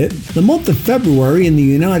tidbit. The month of February in the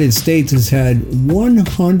United States has had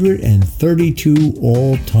 132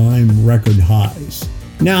 all-time record highs.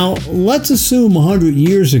 Now, let's assume 100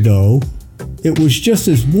 years ago, it was just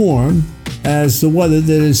as warm as the weather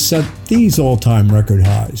that has set these all-time record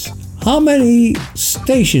highs. How many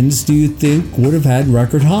stations do you think would have had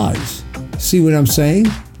record highs? See what I'm saying?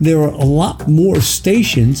 There are a lot more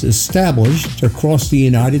stations established across the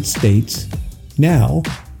United States now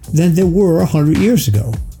than there were 100 years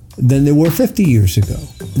ago, than there were 50 years ago,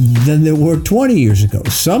 than there were 20 years ago.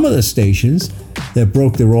 Some of the stations that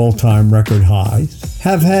broke their all-time record highs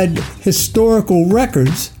have had historical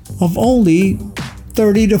records of only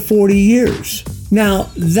 30 to 40 years. Now,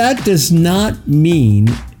 that does not mean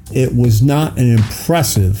it was not an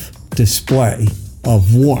impressive display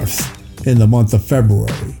of warmth in the month of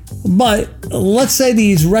February. But let's say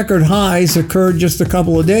these record highs occurred just a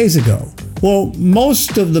couple of days ago. Well,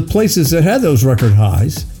 most of the places that had those record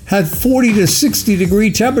highs had 40 to 60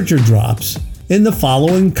 degree temperature drops in the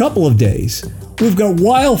following couple of days. We've got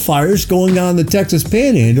wildfires going on in the Texas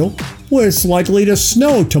Panhandle where it's likely to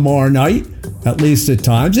snow tomorrow night. At least at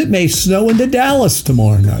times. It may snow into Dallas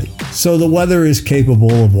tomorrow night. So the weather is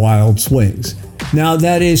capable of wild swings. Now,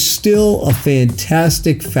 that is still a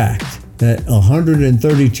fantastic fact that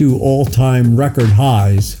 132 all-time record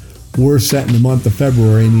highs were set in the month of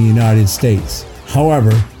February in the United States.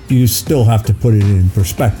 However, you still have to put it in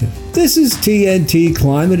perspective. This is TNT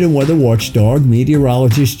Climate and Weather Watchdog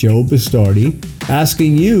meteorologist Joe Bastardi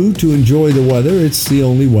asking you to enjoy the weather. It's the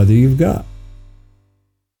only weather you've got.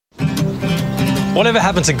 Whatever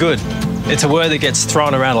happened to good? It's a word that gets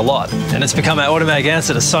thrown around a lot, and it's become our automatic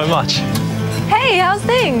answer to so much. Hey, how's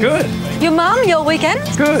things? Good. Your mum, your weekend?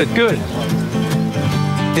 Good.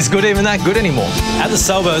 Is good even that good anymore? At the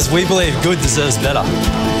Salvos, we believe good deserves better.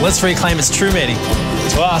 Let's reclaim its true meaning.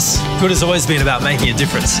 To us, good has always been about making a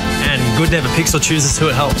difference, and good never picks or chooses who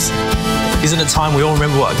it helps. Isn't it time we all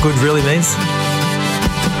remember what good really means?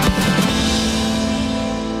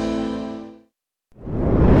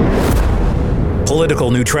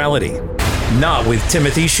 Political neutrality. Not with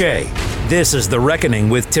Timothy Shea. This is The Reckoning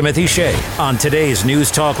with Timothy Shea on today's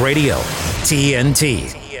News Talk Radio,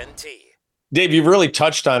 TNT. Dave, you've really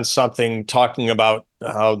touched on something, talking about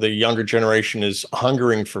how the younger generation is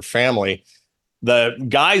hungering for family. The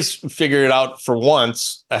guys figured it out for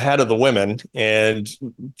once ahead of the women, and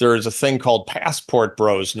there's a thing called passport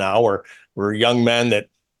bros now, where young men that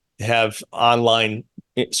have online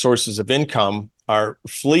sources of income are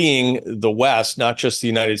fleeing the West, not just the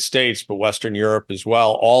United States, but Western Europe as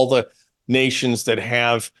well. All the nations that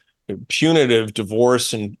have punitive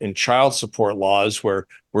divorce and child support laws, where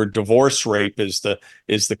divorce rape is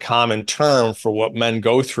the common term for what men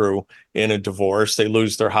go through in a divorce. They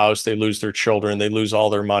lose their house, they lose their children, they lose all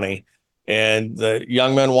their money. And the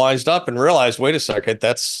young men wised up and realized, wait a second,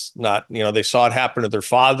 that's not, they saw it happen to their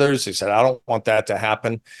fathers. They said, I don't want that to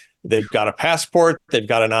happen. They've got a passport, they've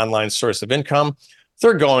got an online source of income.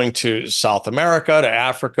 They're going to South America, to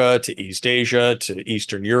Africa, to East Asia, to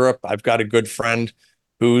Eastern Europe. I've got a good friend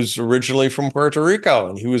who's originally from Puerto Rico,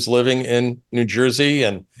 and he was living in New Jersey,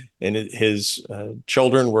 and his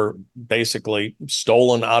children were basically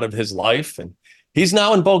stolen out of his life. And he's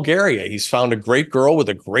now in Bulgaria. He's found a great girl with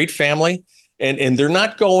a great family. And they're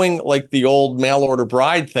not going like the old mail order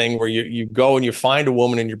bride thing where you go and you find a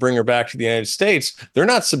woman and you bring her back to the United States. They're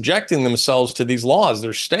not subjecting themselves to these laws.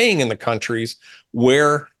 They're staying in the countries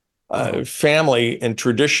where family and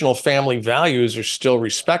traditional family values are still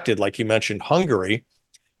respected, like you mentioned, Hungary.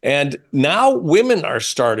 And now women are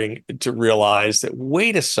starting to realize that,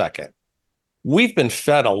 wait a second, we've been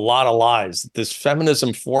fed a lot of lies. This feminism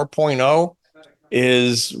 4.0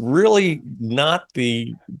 is really not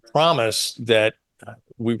the promise that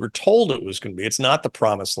we were told it was going to be. It's not the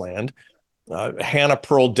promised land. Hannah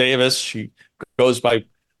Pearl Davis, she goes by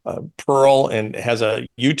Pearl and has a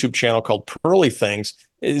YouTube channel called Pearly Things,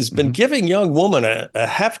 has been giving young women a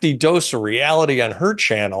hefty dose of reality on her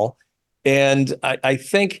channel. And I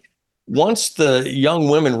think once the young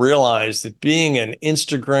women realize that being an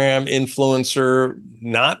Instagram influencer,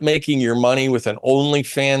 not making your money with an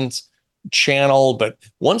OnlyFans channel, but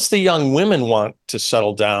once the young women want to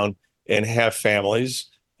settle down and have families,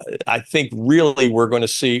 I think really we're going to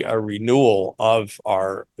see a renewal of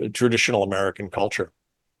our traditional American culture.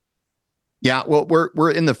 Yeah, well,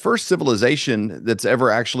 we're in the first civilization that's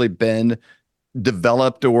ever actually been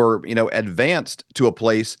developed or advanced to a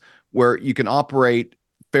place where you can operate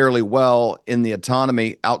fairly well in the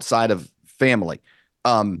autonomy outside of family.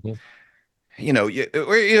 As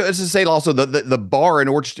to say also the bar in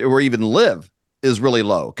order to or even live is really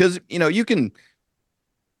low because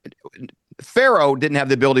Pharaoh didn't have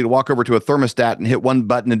the ability to walk over to a thermostat and hit one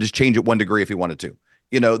button and just change it 1 degree if he wanted to.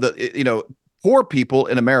 Poor people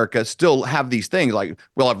in America still have these things like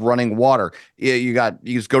we'll have running water. You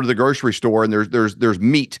just go to the grocery store and there's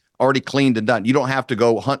meat already cleaned and done. You don't have to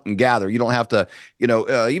go hunt and gather. You don't have to,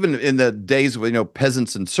 even in the days of,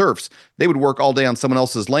 peasants and serfs, they would work all day on someone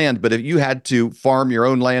else's land. But if you had to farm your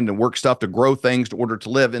own land and work stuff to grow things in order to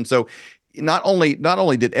live. And so not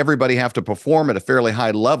only did everybody have to perform at a fairly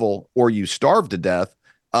high level or you starved to death,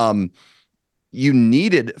 you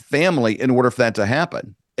needed family in order for that to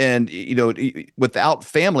happen. And, without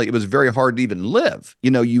family, it was very hard to even live.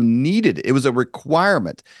 You needed it. It was a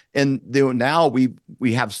requirement. And now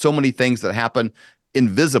we have so many things that happen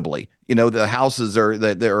invisibly. The houses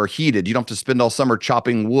are heated. You don't have to spend all summer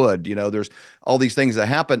chopping wood. There's all these things that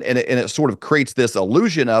happen. And it sort of creates this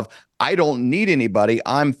illusion of, I don't need anybody.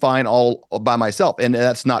 I'm fine all by myself. And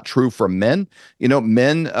that's not true for men.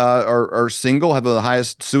 Men are single, have the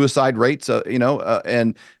highest suicide rates,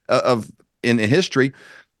 in history.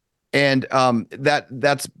 And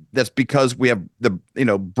that's because we have the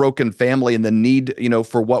broken family and the need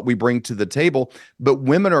for what we bring to the table. But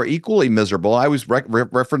women are equally miserable. I always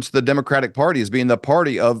reference the Democratic Party as being the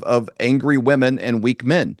party of angry women and weak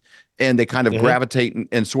men, and they kind of gravitate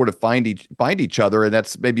and sort of find each other. And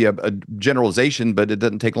that's maybe a generalization, but it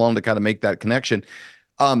doesn't take long to kind of make that connection.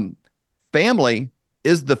 Family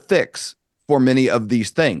is the fix for many of these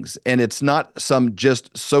things. And it's not some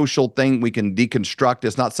just social thing we can deconstruct.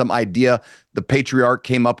 It's not some idea the patriarch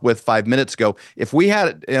came up with 5 minutes ago. If we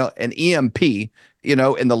had an EMP,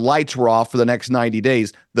 and the lights were off for the next 90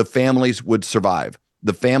 days, the families would survive.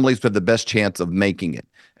 The families have the best chance of making it.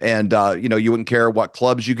 And, you wouldn't care what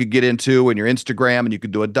clubs you could get into and your Instagram, and you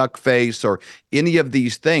could do a duck face or any of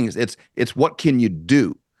these things. It's what can you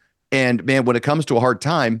do? And man, when it comes to a hard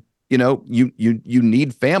time, you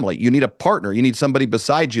need family. You need a partner. You need somebody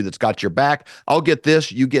beside you that's got your back. I'll get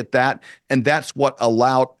this, you get that. And that's what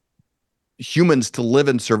allowed humans to live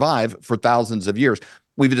and survive for thousands of years.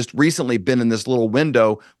 We've just recently been in this little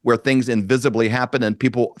window where things invisibly happen and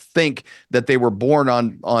people think that they were born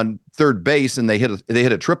on third base and they hit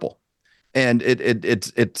a triple. And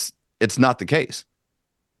it's not the case.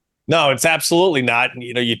 No, it's absolutely not. And,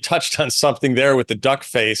 you touched on something there with the duck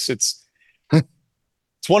face.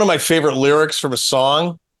 It's one of my favorite lyrics from a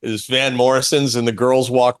song is Van Morrison's "And the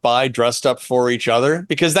Girls Walk By Dressed Up for Each Other,"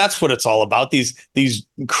 because that's what it's all about. These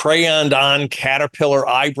crayoned on caterpillar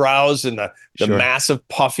eyebrows and the massive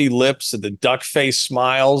puffy lips and the duck face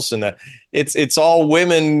smiles, and it's all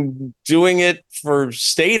women doing it for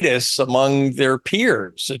status among their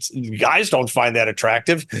peers. Guys don't find that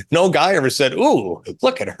attractive. No guy ever said, "Ooh,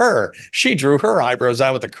 look at her. She drew her eyebrows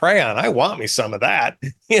out with a crayon. I want me some of that."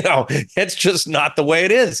 It's just not the way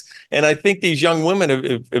it is. And I think these young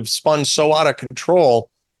women have spun so out of control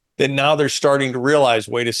that now they're starting to realize,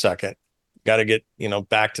 wait a second, got to get,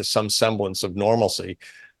 back to some semblance of normalcy.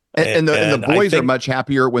 And the boys are much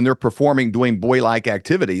happier when they're performing, doing boy-like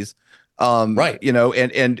activities. Right.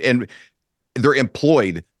 And they're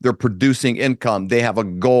employed, they're producing income, they have a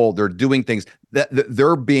goal, they're doing things that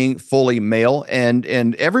they're being fully male, and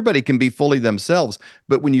everybody can be fully themselves.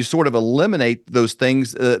 But when you sort of eliminate those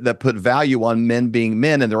things that put value on men being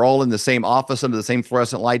men, and they're all in the same office under the same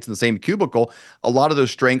fluorescent lights in the same cubicle, a lot of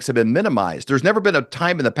those strengths have been minimized. There's never been a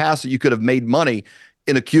time in the past that you could have made money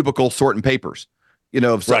in a cubicle sorting papers,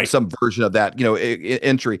 of some version of that,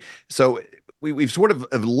 entry. So we've sort of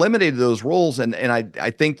eliminated those roles, and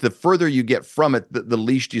I think the further you get from it, the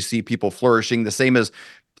least you see people flourishing. The same as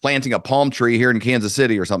planting a palm tree here in Kansas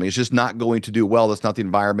City or something. It's just not going to do well. That's not the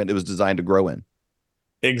environment it was designed to grow in.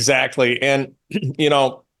 Exactly. And,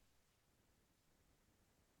 the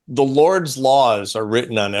Lord's laws are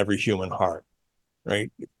written on every human heart,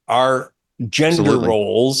 right? Our gender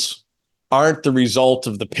roles aren't the result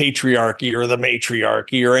of the patriarchy or the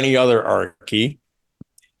matriarchy or any other archy.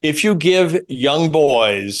 If you give young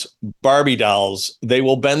boys Barbie dolls, they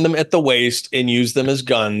will bend them at the waist and use them as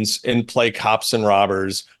guns and play cops and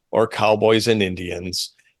robbers or cowboys and Indians.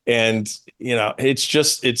 And,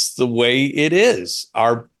 it's the way it is.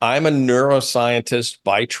 I'm a neuroscientist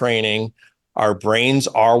by training. Our brains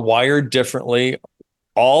are wired differently.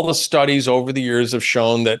 All the studies over the years have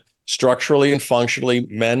shown that structurally and functionally,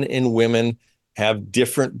 men and women have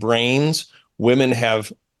different brains. Women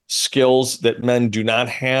have skills that men do not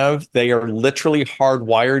have. They are literally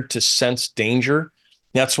hardwired to sense danger.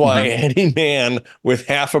 That's why any man with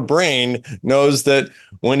half a brain knows that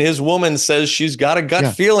when his woman says she's got a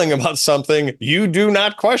gut feeling about something, you do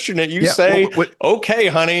not question it. You say, okay,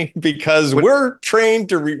 honey, because we're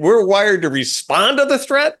trained we're wired to respond to the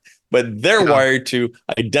threat, but they're wired to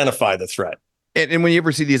identify the threat. And when you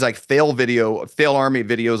ever see these like fail army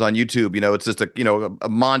videos on YouTube, it's just a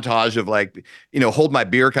montage of hold my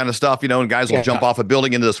beer kind of stuff, and guys will jump off a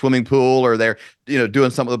building into the swimming pool, or they're, doing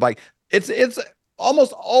something with the bike. It's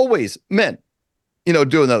almost always men,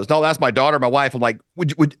 doing those. No, that's my daughter, my wife. I'm like,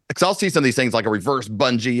 because I'll see some of these things like a reverse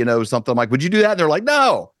bungee, something. I'm like, would you do that? And they're like,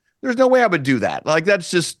 no, there's no way I would do that. Like, that's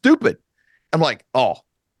just stupid. I'm like, oh,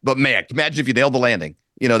 but man, imagine if you nailed the landing.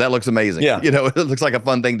 That looks amazing. Yeah. It looks like a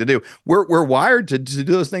fun thing to do. We're wired to do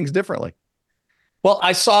those things differently. Well,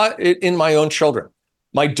 I saw it in my own children.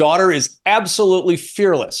 My daughter is absolutely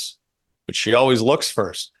fearless, but she always looks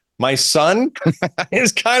first. My son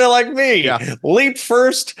is kind of like me. Yeah. Leap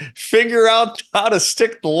first, figure out how to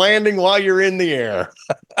stick the landing while you're in the air.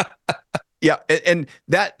 Yeah. And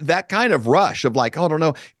that kind of rush of like, oh, I don't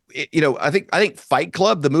know. I think Fight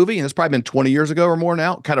Club, the movie, and it's probably been 20 years ago or more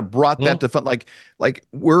now, kind of brought that to fun. Like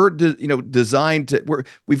we're designed to,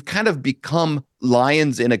 we've kind of become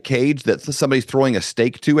lions in a cage that somebody's throwing a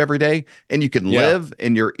steak to every day, and you can live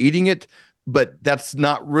and you're eating it, but that's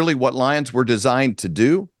not really what lions were designed to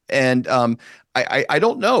do. And I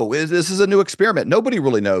don't know. This is a new experiment. Nobody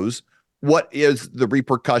really knows what is the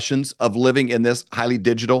repercussions of living in this highly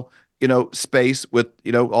digital, space with,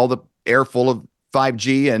 all the air full of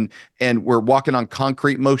 5G and we're walking on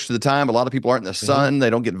concrete most of the time. A lot of people aren't in the sun. They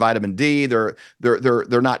don't get vitamin D. They're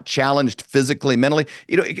not challenged physically, mentally.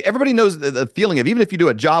 Everybody knows the feeling of, even if you do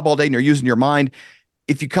a job all day and you're using your mind,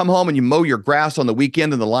 if you come home and you mow your grass on the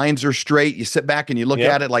weekend and the lines are straight, you sit back and you look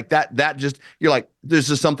at it like that just, you're like, there's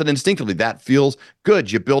just something instinctively that feels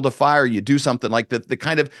good. You build a fire, you do something like the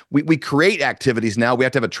kind of, we create activities now. We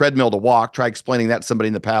have to have a treadmill to walk. Try explaining that to somebody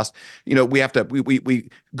in the past. We have to, we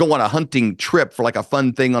go on a hunting trip for like a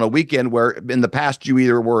fun thing on a weekend, where in the past you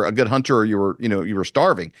either were a good hunter or you were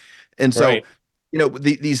starving. And so,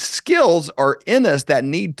 these skills are in us that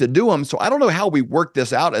need to do them. So I don't know how we work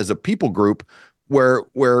this out as a people group where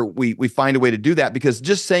we find a way to do that, because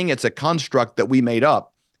just saying it's a construct that we made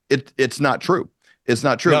up, it's not true. It's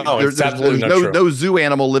not true. No, there's no zoo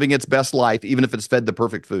animal living its best life, even if it's fed the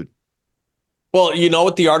perfect food. Well, you know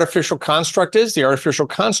what the artificial construct is? The artificial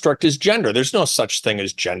construct is gender. There's no such thing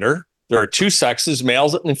as gender. There are two sexes,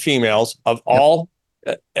 males and females, of all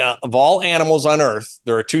animals on Earth.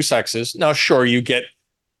 There are two sexes. Now, sure, you get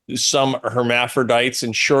some hermaphrodites,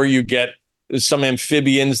 and sure, you get some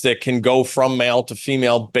amphibians that can go from male to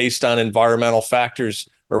female based on environmental factors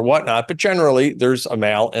or whatnot. But generally, there's a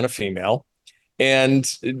male and a female, and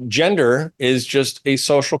gender is just a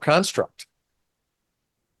social construct.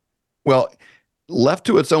 Well, left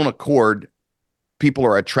to its own accord, people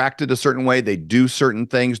are attracted a certain way. They do certain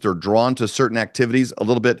things. They're drawn to certain activities a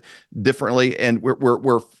little bit differently, and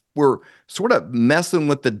we're sort of messing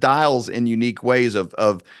with the dials in unique ways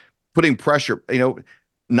of putting pressure.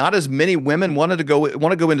 Not as many women want to go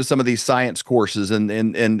into some of these science courses and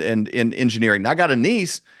engineering. I got a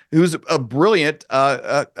niece who's a brilliant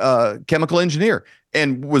chemical engineer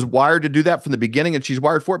and was wired to do that from the beginning, and she's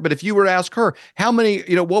wired for it. But if you were to ask her how many,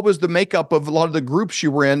 what was the makeup of a lot of the groups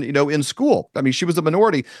you were in school? I mean, she was a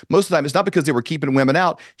minority. Most of the time, it's not because they were keeping women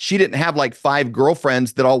out. She didn't have like 5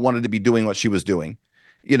 girlfriends that all wanted to be doing what she was doing.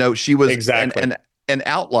 She was exactly an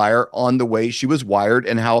outlier on the way she was wired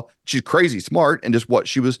and how she's crazy smart and just what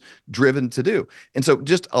she was driven to do. And so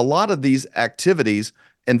just a lot of these activities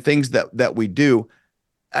and things that we do,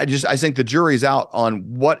 I think the jury's out on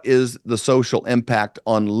what is the social impact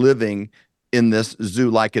on living in this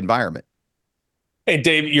zoo-like environment. Hey,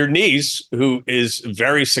 Dave, your niece, who is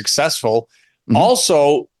very successful,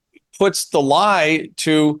 also puts the lie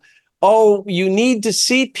to, oh, you need to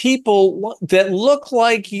see people that look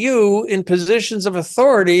like you in positions of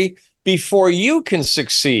authority before you can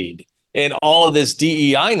succeed in all of this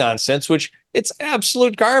DEI nonsense, which it's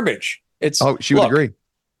absolute garbage. She would agree.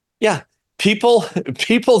 Yeah. People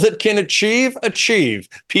that can achieve.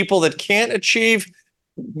 People that can't achieve,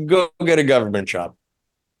 go get a government job.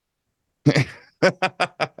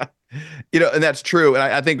 And that's true. And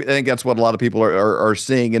I think that's what a lot of people are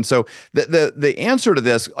seeing. And so the answer to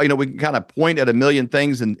this, we can kind of point at a million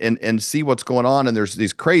things and see what's going on. And there's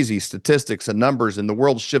these crazy statistics and numbers, and the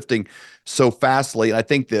world's shifting so fastly. And I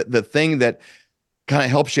think that the thing that kind of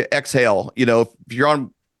helps you exhale, if you're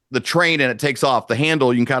on the train and it takes off, the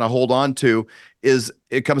handle you can kind of hold on to is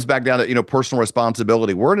it comes back down to, personal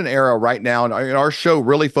responsibility. We're in an era right now, and our show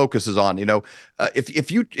really focuses on,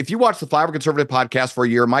 if you watch the Flyover Conservative podcast for a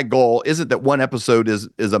year, my goal isn't that one episode is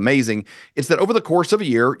amazing. It's that over the course of a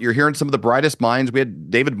year, you're hearing some of the brightest minds. We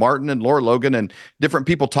had David Martin and Laura Logan and different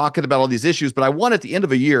people talking about all these issues. But I want at the end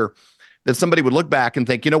of a year that somebody would look back and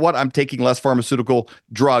think, you know what, I'm taking less pharmaceutical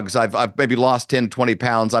drugs. I've maybe lost 10, 20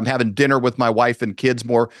 pounds. I'm having dinner with my wife and kids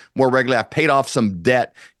more regularly. I've paid off some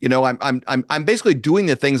debt. I'm basically doing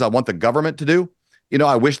the things I want the government to do.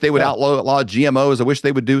 I wish they would outlaw GMOs. I wish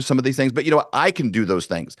they would do some of these things, but I can do those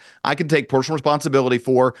things. I can take personal responsibility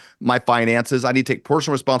for my finances. I need to take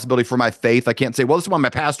personal responsibility for my faith. I can't say, well, this is what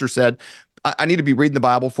my pastor said. I need to be reading the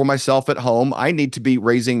Bible for myself at home. I need to be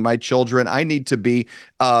raising my children. I need to be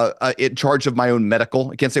in charge of my own medical.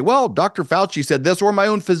 I can't say, well, Dr. Fauci said this, or my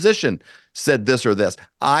own physician said this or this.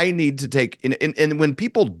 I need to take, and when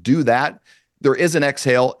people do that, there is an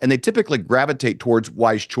exhale, and they typically gravitate towards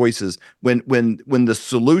wise choices when the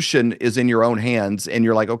solution is in your own hands and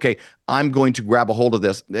you're like, okay, I'm going to grab a hold of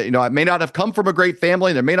this. I may not have come from a great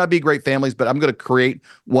family. There may not be great families, but I'm going to create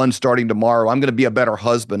one starting tomorrow. I'm going to be a better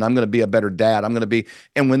husband. I'm going to be a better dad.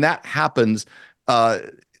 And when that happens,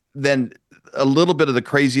 then a little bit of the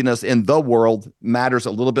craziness in the world matters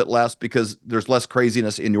a little bit less because there's less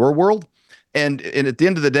craziness in your world. And at the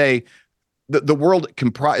end of the day, the world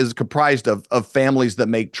is comprised of families that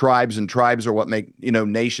make tribes, and tribes are what make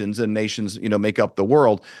nations, and nations make up the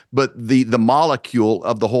world. But the molecule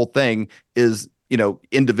of the whole thing is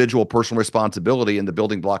individual personal responsibility in the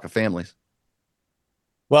building block of families.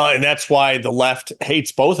 Well, and that's why the left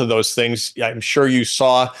hates both of those things. I'm sure you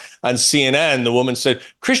saw on CNN, the woman said,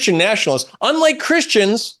 Christian nationalists, unlike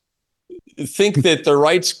Christians, think that the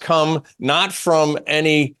rights come not from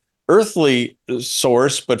any earthly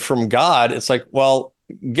source, but from God. It's like, well,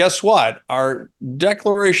 guess what? Our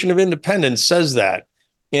Declaration of Independence says that,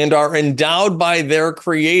 and are endowed by their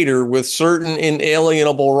creator with certain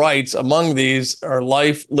inalienable rights. Among these are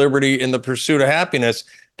life, liberty, and the pursuit of happiness.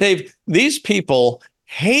 Dave, these people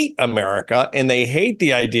hate America, and they hate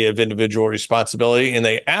the idea of individual responsibility, and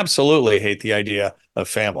they absolutely hate the idea of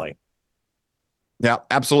family. Yeah,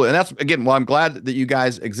 absolutely. And that's, again, well, I'm glad that you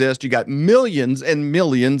guys exist. You got millions and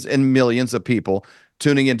millions and millions of people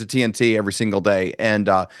tuning into TNT every single day. And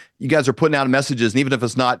you guys are putting out messages, and even if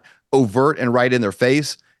it's not overt and right in their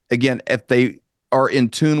face, again, if they are in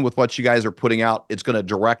tune with what you guys are putting out, it's going to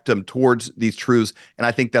direct them towards these truths. And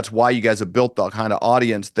I think that's why you guys have built the kind of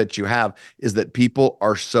audience that you have, is that people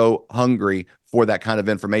are so hungry for that kind of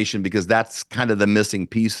information, because that's kind of the missing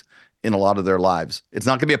piece in a lot of their lives. It's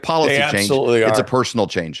not going to be a policy change. It's a personal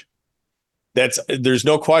change. There's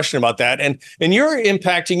no question about that. And you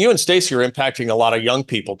and Stacey are impacting a lot of young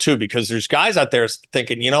people too, because there's guys out there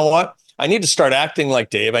thinking, you know what? I need to start acting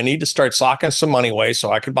like Dave. I need to start socking some money away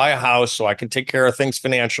so I can buy a house, so I can take care of things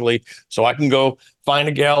financially, so I can go find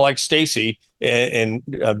a gal like Stacey and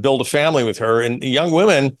build a family with her. And young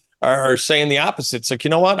women are saying the opposite. It's like,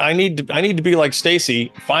 you know what? I need to be like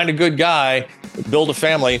Stacey, find a good guy, build a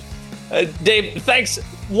family. Dave, thanks.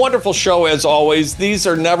 Wonderful show as always. These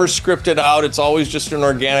are never scripted out. It's always just an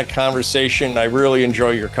organic conversation. I really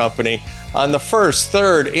enjoy your company on the 1st,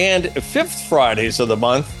 3rd, and 5th Fridays of the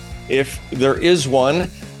month. If there is one,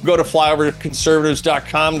 go to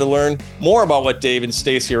flyoverconservatives.com to learn more about what Dave and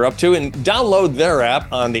Stacey are up to and download their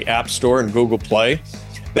app on the App Store and Google Play.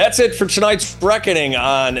 That's it for tonight's Reckoning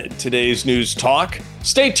on today's News Talk.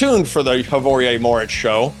 Stay tuned for the Havorie Moritz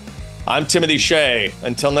Show. I'm Timothy Shea.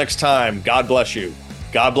 Until next time, God bless you.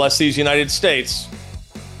 God bless these United States.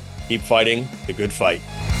 Keep fighting the good fight.